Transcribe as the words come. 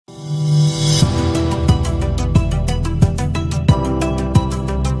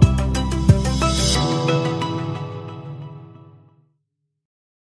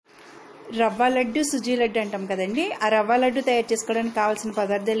రవ్వ లడ్డు సుజీ లడ్డు అంటాం కదండి. ఆ రవ్వ లడ్డు తయారు చేసుకోవడానికి కావాల్సిన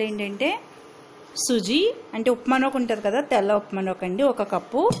పదార్థాలు ఏంటంటే సుజీ అంటే ఉప్మా నూక ఉంటుంది కదా, తెల్ల ఉప్మా నూక అండి 1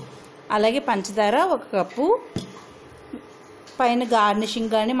 కప్పు, అలాగే పంచదార 1 కప్పు, పైన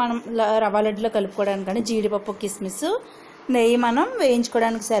గార్నిషింగ్ కానీ మనం రవ్వ లడ్డులో కలుపుకోవడానికి కానీ జీడిపప్పు, కిస్మిస్, నెయ్యి మనం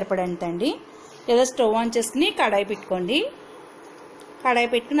వేయించుకోవడానికి సరిపడంత అండి. లేదా స్టవ్ ఆన్ చేసుకుని కడాయి పెట్టుకోండి. కడాయి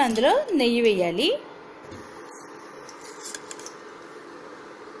పెట్టుకుని అందులో నెయ్యి వేయాలి.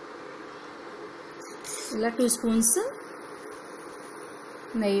 ఇలా 2 స్పూన్స్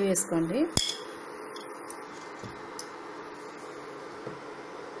నెయ్యి వేసుకోండి.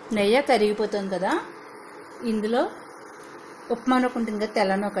 నెయ్యి కరిగిపోతుంది కదా, ఇందులో ఉప్మా నూక ఉంటుంది కదా,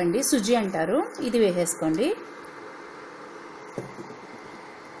 తెల్ల నూక అండి, సుజీ అంటారు, ఇది వేసేసుకోండి.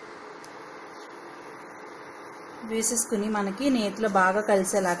 వేసేసుకుని మనకి నేతిలో బాగా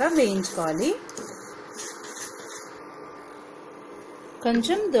కలిసేలాగా వేయించుకోవాలి.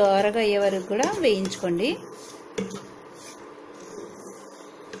 కొంచెం దోరగా అయ్యే వరకు కూడా వేయించుకోండి.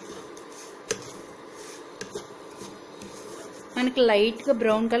 మనకి లైట్గా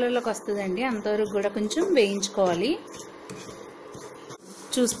బ్రౌన్ కలర్లోకి వస్తుందండి, అంతవరకు కూడా కొంచెం వేయించుకోవాలి.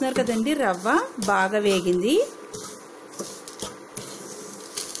 చూస్తున్నారు కదండి, రవ్వ బాగా వేగింది,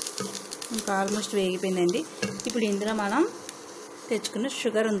 ఇంకా ఆల్మోస్ట్ వేగిపోయిందండి. ఇప్పుడు ఇందులో మనం తెచ్చుకున్న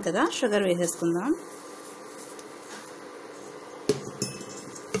షుగర్ ఉంది కదా, షుగర్ వేసేసుకుందాం.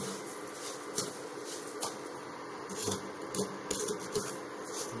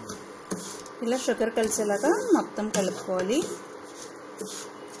 ఇలా షుగర్ కలిసేలాగా మొత్తం కలుపుకోవాలి.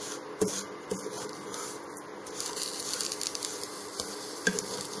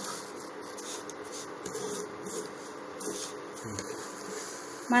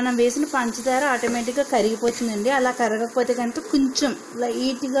 మనం వేసిన పంచదార ఆటోమేటిక్గా కరిగిపోతుందండి. అలా కరగకపోతే కనుక కొంచెం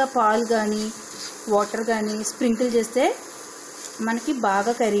లైట్గా పాలు కానీ వాటర్ కానీ స్ప్రింకిల్ చేస్తే మనకి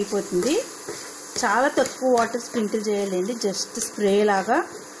బాగా కరిగిపోతుంది. చాలా తక్కువ వాటర్ స్ప్రింకిల్ చేయాలండి, జస్ట్ స్ప్రే లాగా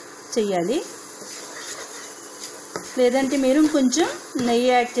చేయాలి. లేదంటే మీరు కొంచెం నెయ్యి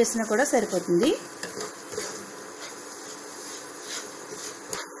యాడ్ చేసినా కూడా సరిపోతుంది.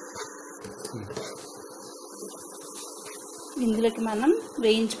 ఇందులోకి మనం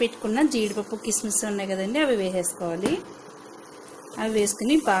వేయించి పెట్టుకున్న జీడిపప్పు, కిస్మిస్ ఉన్నాయి కదండి, అవి వేసేసుకోవాలి. అవి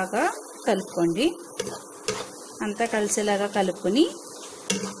వేసుకుని బాగా కలుపుకోండి. అంతా కలిసేలాగా కలుపుకొని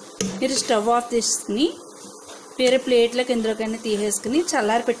మీరు స్టవ్ ఆఫ్ చేసుకుని వేరే ప్లేట్లోకి ఇందులోకైనా తీసేసుకుని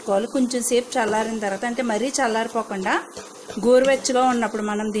చల్లారి పెట్టుకోవాలి. కొంచెం సేపు చల్లారిన తర్వాత, అంటే మరీ చల్లారిపోకుండా గోరువెచ్చగా ఉన్నప్పుడు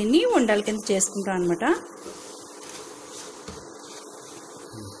మనం దీన్ని ఉండల కింద చేసుకుంటాం అన్నమాట.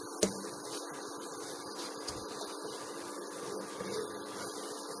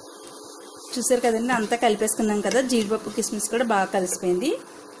 చూసారు కదండి, అంతా కలిపేసుకున్నాం కదా, జీడిపప్పు, కిస్మిస్ కూడా బాగా కలిసిపోయింది.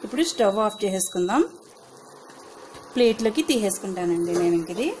 ఇప్పుడు స్టవ్ ఆఫ్ చేసేసుకుందాం. ప్లేట్లోకి తీసేసుకుంటానండి నేను.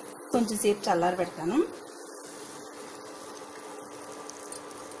 ఇంక ఇది కొంచెం సేపు చల్లారి పెడతాను.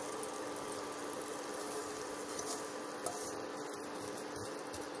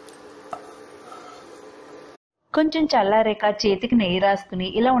 కొంచెం చల్లారేక చేతికి నెయ్యి రాసుకుని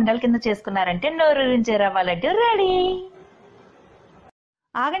ఇలా ఉండల కింద చేసుకున్నారంటే నోరూరించే రవ్వ లడ్డు రెడీ.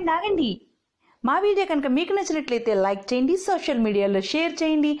 ఆగండి, మా వీడియో కనుక మీకు నచ్చినట్లయితే లైక్ చేయండి, సోషల్ మీడియాలో షేర్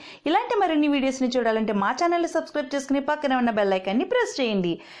చేయండి. ఇలాంటి మరిన్ని వీడియోస్ని చూడాలంటే మా ఛానల్ని సబ్స్క్రైబ్ చేసుకుని పక్కన ఉన్న బెల్ ఐకాన్ని ప్రెస్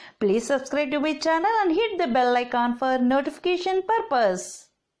చేయండి. Please subscribe to my channel and hit the bell icon for notification purpose.